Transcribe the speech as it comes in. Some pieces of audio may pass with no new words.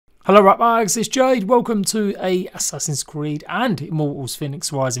Hello Ratbags, it's Jade. Welcome to a Assassin's Creed and Immortals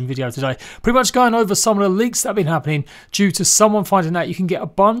Fenyx Rising video today. Pretty much going over some of the leaks that have been happening due to someone finding out you can get a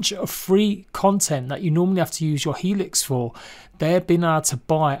bunch of free content that you normally have to use your Helix for. They've been able to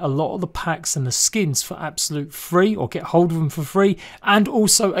buy a lot of the packs and the skins for absolute free, or get hold of them for free, and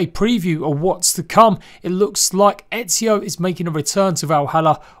also a preview of what's to come. It looks like Ezio is making a return to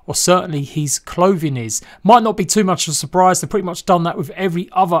Valhalla, or certainly his clothing is. Might not be too much of a surprise, they've pretty much done that with every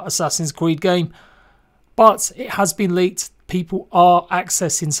other Assassin's Creed game, but it has been leaked. People are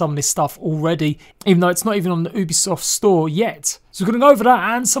accessing some of this stuff already, even though it's not even on the Ubisoft store yet. So we're going to go over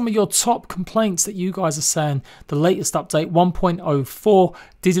that and some of your top complaints that you guys are saying the latest update 1.04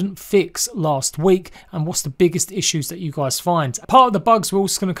 didn't fix last week, and what's the biggest issues that you guys find. Part of the bugs, we're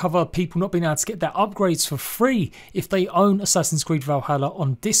also going to cover people not being able to get their upgrades for free if they own Assassin's Creed Valhalla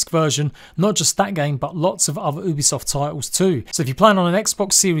on disc version. Not just that game, but lots of other Ubisoft titles too. So if you plan on an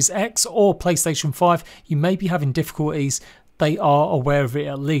Xbox Series X or PlayStation 5, you may be having difficulties. They are aware of it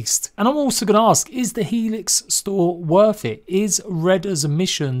at least. And I'm also going to ask, is the Helix store worth it? Is Redder's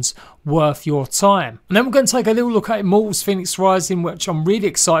missions worth your time? And then we're going to take a little look at Immortals Fenyx Rising, which I'm really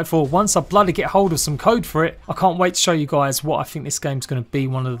excited for. Once I bloody get hold of some code for it, I can't wait to show you guys what I think this game's going to be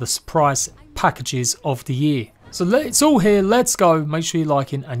one of the surprise packages of the year. So it's all here, let's go. Make sure you're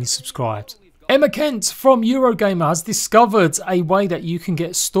liking and you're subscribed. Emma Kent from Eurogamer has discovered a way that you can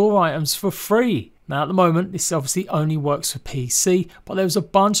get store items for free. Now at the moment this obviously only works for PC, but there's a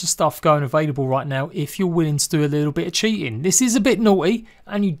bunch of stuff going available right now if you're willing to do a little bit of cheating. This is a bit naughty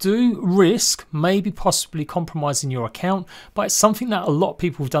and you do risk maybe possibly compromising your account, but it's something that a lot of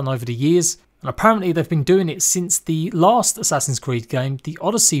people have done over the years, and apparently they've been doing it since the last Assassin's Creed game, the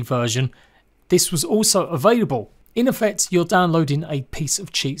Odyssey version. This was also available. In effect, you're downloading a piece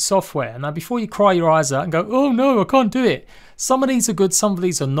of cheat software. Now before you cry your eyes out and go, oh no, I can't do it. Some of these are good, some of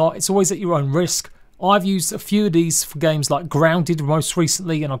these are not. It's always at your own risk. I've used a few of these for games like Grounded most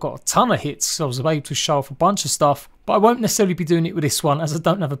recently, and I got a ton of hits, so I was able to show off a bunch of stuff. But I won't necessarily be doing it with this one as I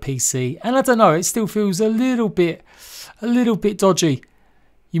don't have a PC. And I don't know, it still feels a little bit dodgy.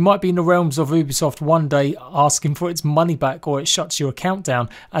 You might be in the realms of Ubisoft one day asking for its money back, or it shuts your account down,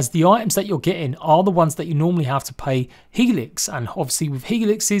 as the items that you're getting are the ones that you normally have to pay Helix, and obviously with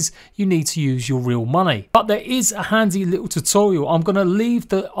Helixes you need to use your real money. But there is a handy little tutorial. I'm going to leave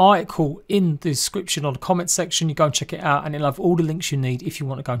the article in the description or the comment section. You go and check it out and it'll have all the links you need if you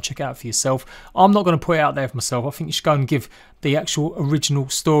want to go and check it out for yourself. I'm not going to put it out there for myself. I think you should go and give the actual original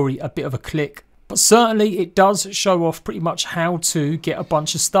story a bit of a click. But certainly it does show off pretty much how to get a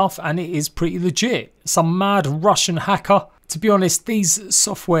bunch of stuff, and it is pretty legit. Some mad Russian hacker. To be honest, these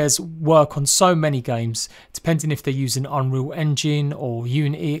softwares work on so many games, depending if they're using Unreal Engine or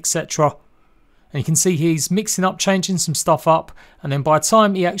Unity, etc. And you can see he's mixing up, changing some stuff up, and then by the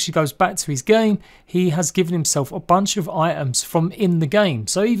time he actually goes back to his game, he has given himself a bunch of items from in the game.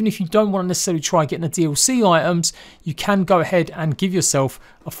 So even if you don't want to necessarily try getting the DLC items, you can go ahead and give yourself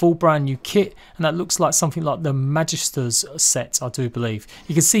a full brand new kit, and that looks like something like the Magister's set, I do believe.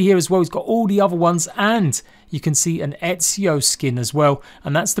 You can see here as well, he's got all the other ones, and you can see an Ezio skin as well,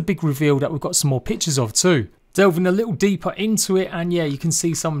 and that's the big reveal that we've got some more pictures of too. Delving a little deeper into it, and yeah, you can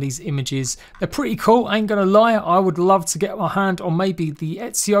see some of these images. They're pretty cool, I ain't gonna lie. I would love to get my hand on maybe the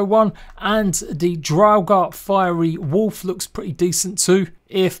Ezio one, and the Draugr Fiery Wolf looks pretty decent too,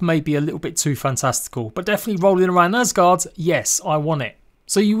 if maybe a little bit too fantastical. But definitely rolling around Asgard, yes, I want it.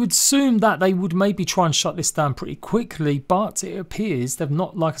 So you would assume that they would maybe try and shut this down pretty quickly, but it appears they've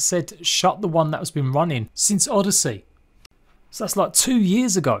not, like I said, shut the one that has been running since Odyssey. So that's like 2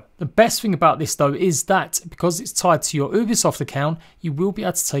 years ago. The best thing about this though is that because it's tied to your Ubisoft account, you will be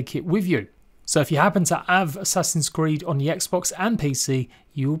able to take it with you. So if you happen to have Assassin's Creed on the Xbox and PC,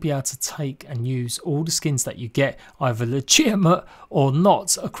 you will be able to take and use all the skins that you get, either legitimate or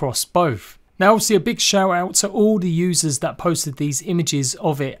not, across both. Now obviously a big shout out to all the users that posted these images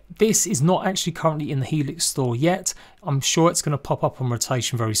of it. This is not actually currently in the Helix store yet. I'm sure it's going to pop up on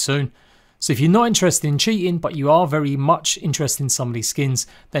rotation very soon. So if you're not interested in cheating, but you are very much interested in some of these skins,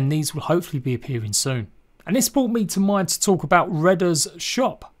 then these will hopefully be appearing soon. And this brought me to mind to talk about Redder's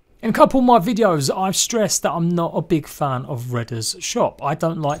shop. In a couple of my videos, I've stressed that I'm not a big fan of Redder's shop. I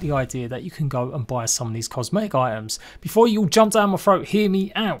don't like the idea that you can go and buy some of these cosmetic items. Before you all jump down my throat, hear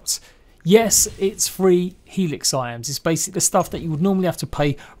me out. Yes, it's free Helix items. It's basically the stuff that you would normally have to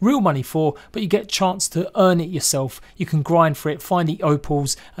pay real money for, but you get a chance to earn it yourself. You can grind for it, find the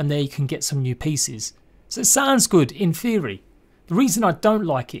opals, and there you can get some new pieces. So it sounds good in theory. The reason I don't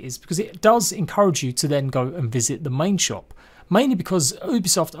like it is because it does encourage you to then go and visit the main shop. Mainly because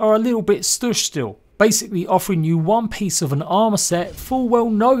Ubisoft are a little bit stush still. basically offering you one piece of an armour set, full well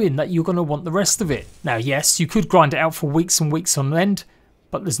knowing that you're going to want the rest of it. Now yes, you could grind it out for weeks and weeks on end,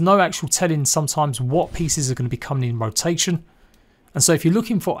 but there's no actual telling sometimes what pieces are going to be coming in rotation. And so if you're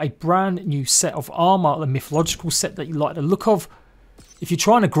looking for a brand new set of armour, the mythological set that you like the look of, if you're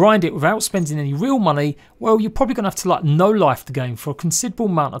trying to grind it without spending any real money, well, you're probably going to have to like no-life the game for a considerable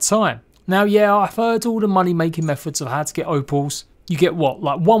amount of time. Now, yeah, I've heard all the money-making methods of how to get opals. You get what,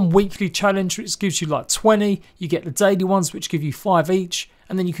 like one weekly challenge which gives you like 20, you get the daily ones which give you 5 each,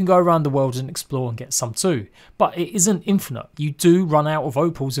 and then you can go around the world and explore and get some too. But it isn't infinite. You do run out of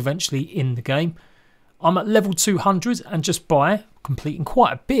opals eventually in the game. I'm at level 200 and just by completing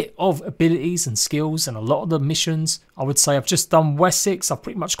quite a bit of abilities and skills and a lot of the missions. I would say I've just done Wessex. I've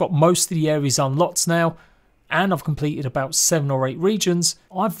pretty much got most of the areas unlocked now, and I've completed about 7 or 8 regions.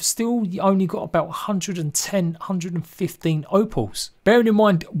 I've still only got about 110, 115 opals. Bearing in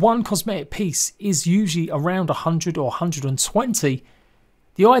mind, one cosmetic piece is usually around 100 or 120.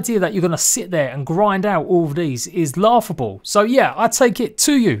 The idea that you're going to sit there and grind out all of these is laughable. So yeah, I take it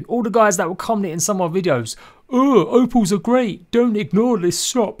to you, all the guys that will comment in some of my videos, "Oh, opals are great, don't ignore this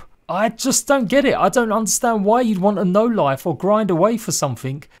shop." I just don't get it. I don't understand why you'd want a no-life or grind away for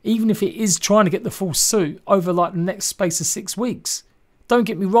something, even if it is trying to get the full suit over like the next space of 6 weeks. Don't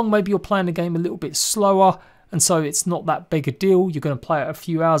get me wrong, maybe you're playing the game a little bit slower, and so it's not that big a deal. You're going to play it a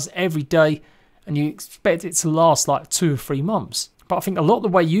few hours every day, and you expect it to last like 2 or 3 months. But I think a lot of the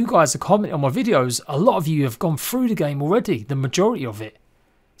way you guys are commenting on my videos, a lot of you have gone through the game already, the majority of it.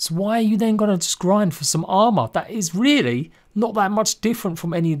 So why are you then going to just grind for some armour that is really not that much different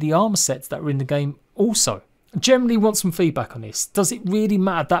from any of the armour sets that are in the game also? I generally want some feedback on this. Does it really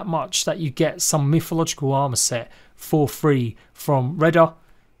matter that much that you get some mythological armour set for free from Redder?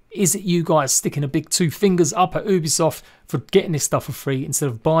 Is it you guys sticking a big 2 fingers up at Ubisoft for getting this stuff for free instead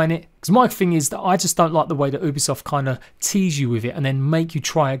of buying it? Because my thing is that I just don't like the way that Ubisoft kind of tease you with it and then make you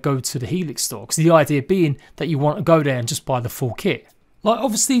try and go to the Helix store. Because the idea being that you want to go there and just buy the full kit. Like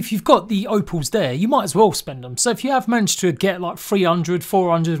obviously if you've got the opals there, you might as well spend them. So if you have managed to get like 300,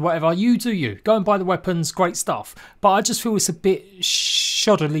 400, whatever, you do you. Go and buy the weapons, great stuff. But I just feel it's a bit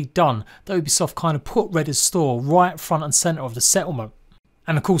shoddily done that Ubisoft kind of put Redder's store right front and centre of the settlement.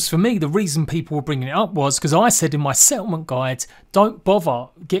 And of course for me, the reason people were bringing it up was because I said in my settlement guide, don't bother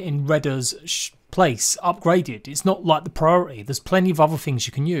getting Redder's place upgraded. It's not like the priority. There's plenty of other things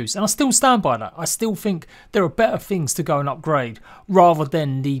you can use. And I still stand by that. I still think there are better things to go and upgrade rather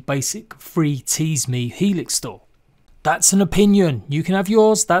than the basic free tease me Helix store. That's an opinion. You can have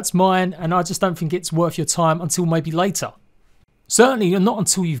yours, that's mine, and I just don't think it's worth your time until maybe later. Certainly not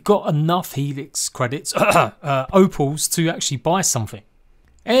until you've got enough Helix credits, opals, to actually buy something.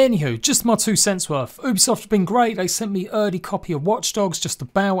 Anywho, just my 2 cents worth. Ubisoft have been great. They sent me early copy of Watch Dogs just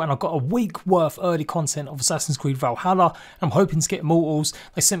about, and I got a week worth early content of Assassin's Creed Valhalla. I'm hoping to get Immortals.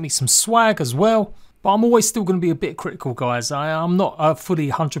 They sent me some swag as well. But I'm always still going to be a bit critical, guys. I'm not a fully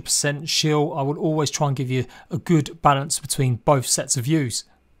 100% shill. I would always try and give you a good balance between both sets of views.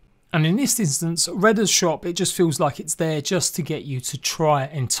 And in this instance, Redder's shop, it just feels like it's there just to get you to try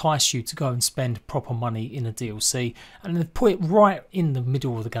and entice you to go and spend proper money in a DLC. And then put it right in the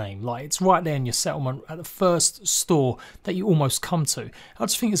middle of the game. Like it's right there in your settlement at the first store that you almost come to. I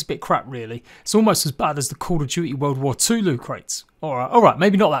just think it's a bit crap really. It's almost as bad as the Call of Duty World War II loot crates. Alright,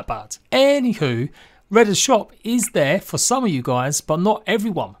 maybe not that bad. Anywho, Redder's shop is there for some of you guys, but not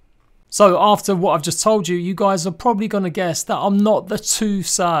everyone. So after what I've just told you, you guys are probably going to guess that I'm not too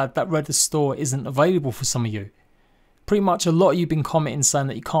sad that Redder's store isn't available for some of you. Pretty much a lot of you have been commenting saying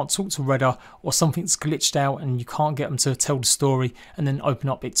that you can't talk to Redder or something's glitched out and you can't get them to tell the story and then open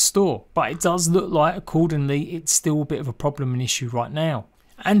up its store. But it does look like accordingly it's still a bit of a problem and issue right now.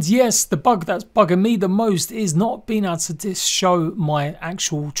 And yes, the bug that's bugging me the most is not being able to show my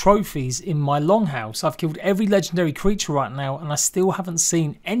actual trophies in my longhouse. I've killed every legendary creature right now and I still haven't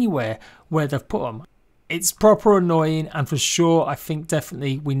seen anywhere where they've put them. It's proper annoying, and for sure I think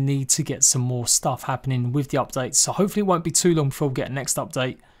definitely we need to get some more stuff happening with the updates. So hopefully it won't be too long before we get a next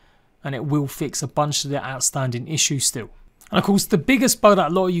update and it will fix a bunch of the outstanding issues still. And of course the biggest bug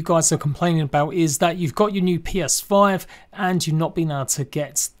that a lot of you guys are complaining about is that you've got your new PS5 and you've not been able to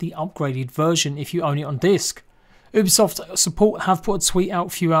get the upgraded version if you own it on disc. Ubisoft support have put a tweet out a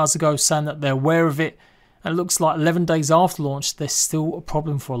few hours ago saying that they're aware of it, and it looks like 11 days after launch there's still a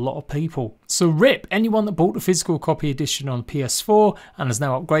problem for a lot of people. So rip anyone that bought the physical copy edition on PS4 and has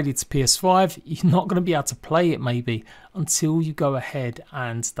now upgraded to PS5, you're not going to be able to play it maybe until you go ahead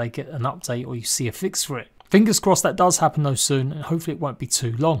and they get an update or you see a fix for it. Fingers crossed that does happen though soon, and hopefully it won't be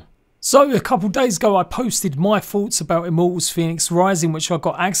too long. So a couple days ago I posted my thoughts about Immortals Fenyx Rising, which I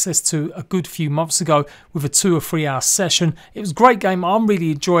got access to a good few months ago with a 2 or 3 hour session. It was a great game, I really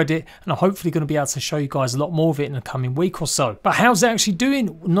enjoyed it, and I'm hopefully going to be able to show you guys a lot more of it in the coming week or so. But how's it actually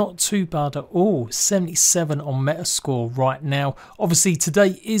doing? Not too bad at all. 77 on Metascore right now. Obviously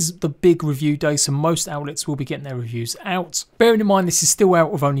today is the big review day, so most outlets will be getting their reviews out. Bearing in mind this is still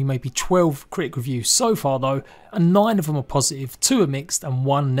out with only maybe 12 critic reviews so far though, and 9 of them are positive, 2 are mixed and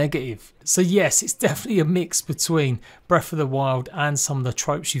 1 negative. So yes, it's definitely a mix between Breath of the Wild and some of the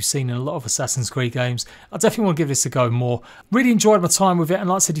tropes you've seen in a lot of Assassin's Creed games. I definitely want to give this a go more. Really enjoyed my time with it, and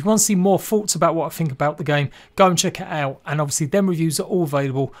like I said, if you want to see more thoughts about what I think about the game, go and check it out. And obviously them reviews are all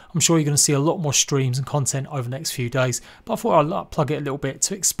available. I'm sure you're going to see a lot more streams and content over the next few days, but I thought I'd plug it a little bit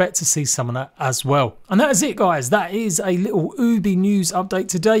to expect to see some of that as well. And that is it guys, that is a little Ubi news update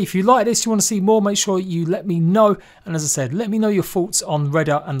today. If you like this, you want to see more, make sure you let me know. And as I said, let me know your thoughts on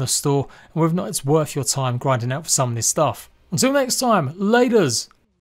Reddit and the store, and whether or not it's worth your time grinding out for some of this stuff. Until next time, laters.